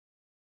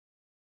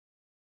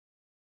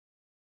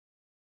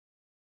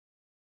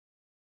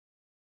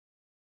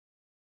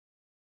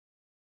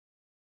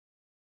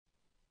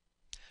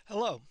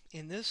Hello,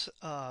 in this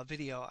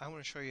video I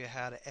want to show you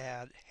how to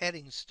add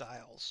heading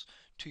styles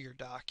to your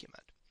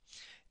document.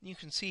 And you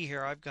can see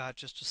here I've got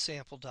just a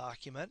sample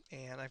document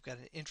and I've got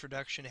an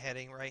introduction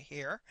heading right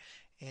here,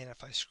 and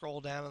if I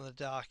scroll down in the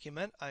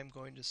document I'm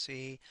going to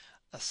see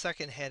a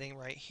second heading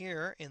right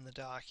here in the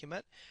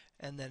document,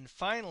 and then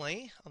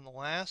finally on the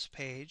last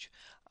page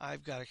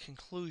I've got a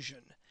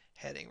conclusion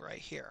heading right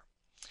here.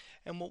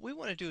 And what we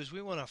want to do is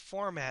we want to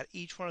format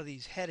each one of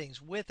these headings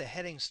with a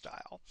heading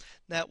style.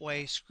 That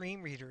way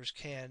screen readers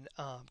can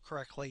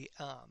correctly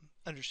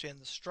understand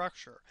the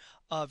structure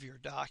of your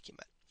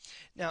document.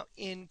 Now,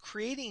 in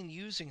creating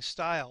using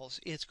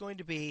styles, it's going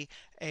to be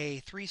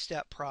a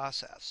three-step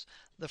process.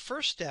 The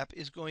first step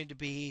is going to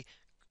be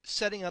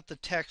setting up the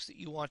text that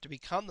you want to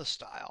become the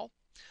style.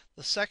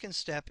 The second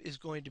step is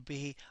going to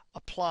be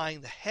applying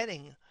the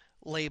heading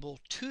label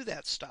to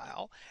that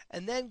style,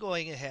 and then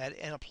going ahead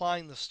and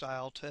applying the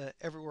style to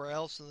everywhere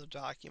else in the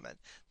document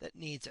that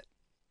needs it.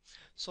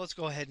 So let's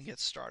go ahead and get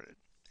started.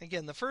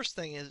 Again, the first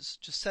thing is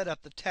to set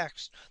up the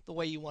text the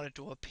way you want it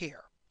to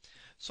appear.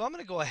 So I'm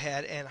going to go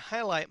ahead and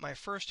highlight my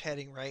first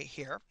heading right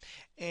here,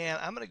 and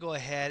I'm going to go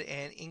ahead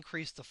and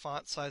increase the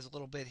font size a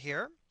little bit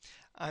here.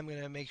 I'm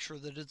going to make sure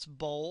that it's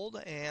bold,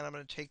 and I'm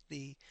going to take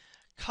the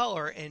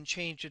color and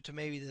change it to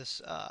maybe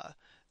this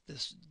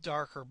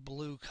darker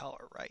blue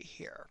color right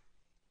here.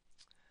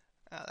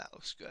 That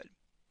looks good.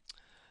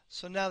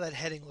 So now that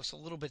heading looks a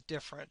little bit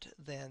different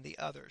than the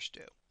others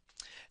do.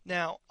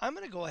 Now I'm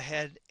going to go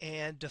ahead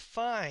and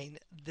define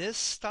this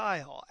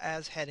style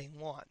as heading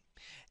 1.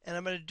 And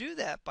I'm going to do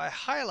that by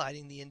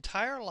highlighting the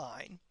entire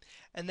line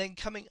and then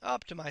coming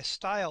up to my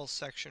styles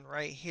section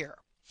right here.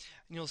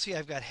 And you'll see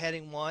I've got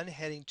heading 1,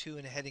 heading 2,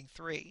 and heading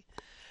 3.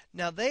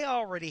 Now they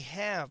already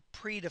have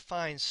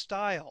predefined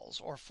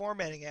styles or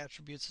formatting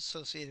attributes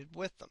associated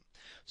with them.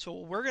 So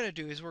what we're going to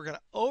do is we're going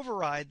to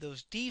override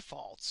those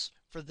defaults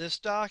for this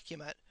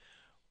document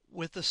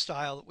with the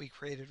style that we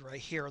created right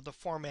here, the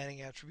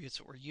formatting attributes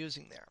that we're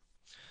using there.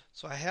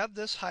 So I have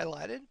this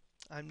highlighted.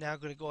 I'm now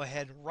going to go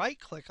ahead and right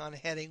click on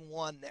heading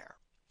 1 there.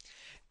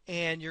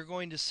 And you're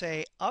going to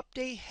say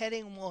update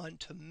heading 1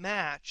 to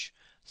match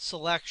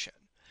selection.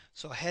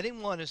 So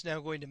heading 1 is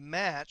now going to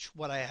match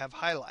what I have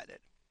highlighted.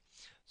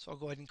 So I'll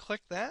go ahead and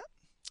click that,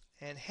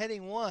 and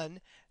heading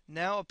 1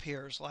 now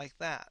appears like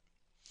that.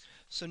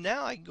 So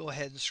now I can go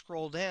ahead and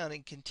scroll down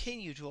and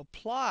continue to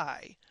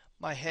apply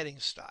my heading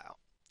style.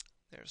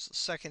 There's the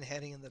second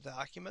heading in the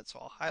document, so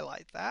I'll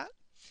highlight that,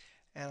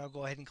 and I'll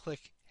go ahead and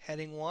click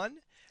heading 1,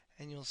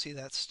 and you'll see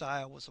that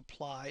style was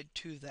applied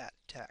to that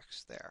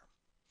text there.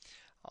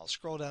 I'll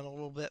scroll down a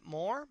little bit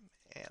more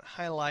and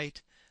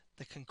highlight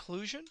the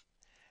conclusion,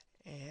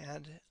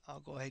 and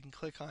I'll go ahead and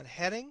click on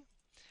heading.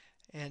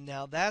 And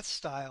now that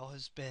style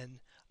has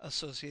been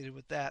associated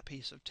with that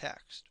piece of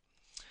text.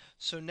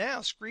 So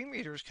now screen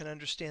readers can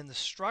understand the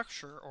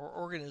structure or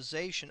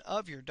organization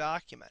of your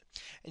document.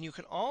 And you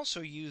can also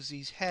use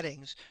these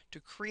headings to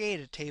create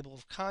a table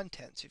of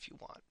contents if you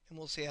want. And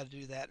we'll see how to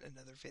do that in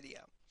another video.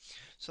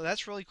 So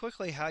that's really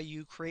quickly how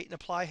you create and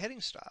apply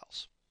heading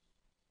styles.